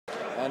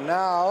And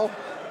now,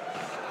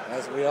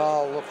 as we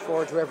all look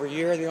forward to every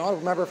year, the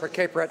honourable member for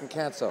Cape Breton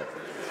Canso.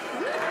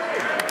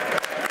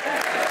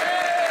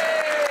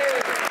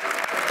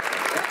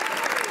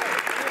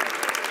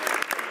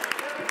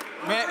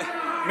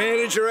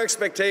 Manage your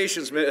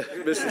expectations,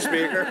 Mr.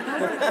 Speaker.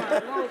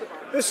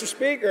 Mr.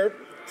 Speaker,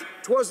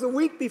 'twas the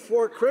week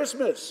before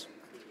Christmas,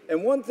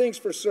 and one thing's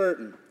for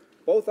certain,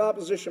 both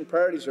opposition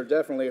parties are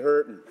definitely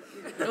hurting.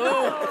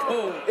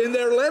 In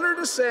their letter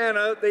to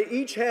Santa, they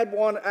each had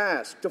one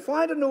ask, to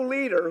find a new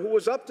leader who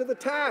was up to the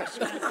task.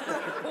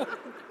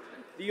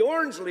 The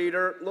Orange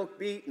leader looked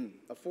beaten,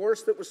 a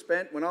force that was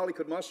spent when all he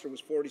could muster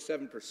was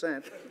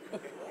 47%.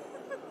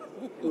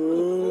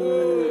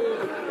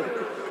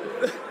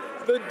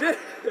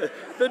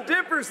 The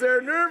Dippers,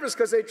 they're nervous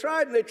because they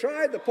tried and they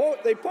tried.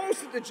 They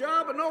posted the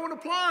job and no one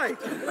applied.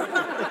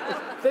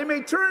 They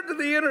may turn to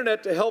the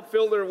internet to help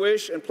fill their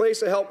wish and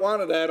place a help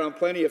wanted ad on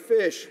Plenty of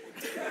Fish.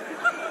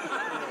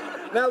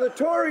 Now, the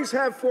Tories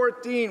have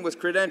 14 with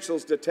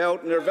credentials to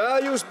tout, and their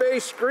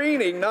values-based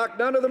screening knocked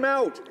none of them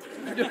out.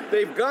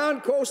 They've gone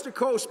coast to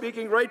coast,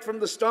 speaking right from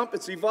the stump.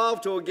 It's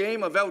evolved to a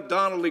game of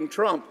out-Donalding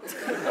Trump.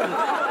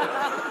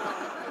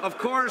 Of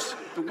course,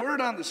 the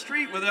word on the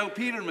street, without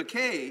Peter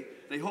MacKay,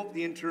 they hope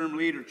the interim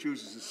leader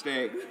chooses to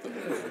stay.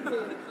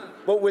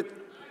 But with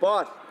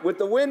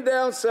the wind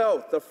down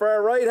south, the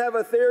far right have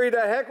a theory,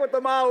 to heck with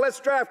them all, let's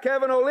draft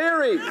Kevin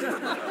O'Leary.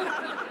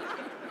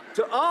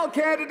 To all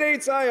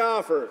candidates I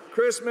offer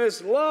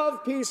Christmas,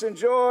 love, peace, and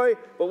joy,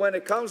 but when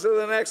it comes to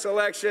the next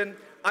election,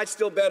 I'd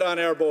still bet on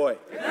our boy.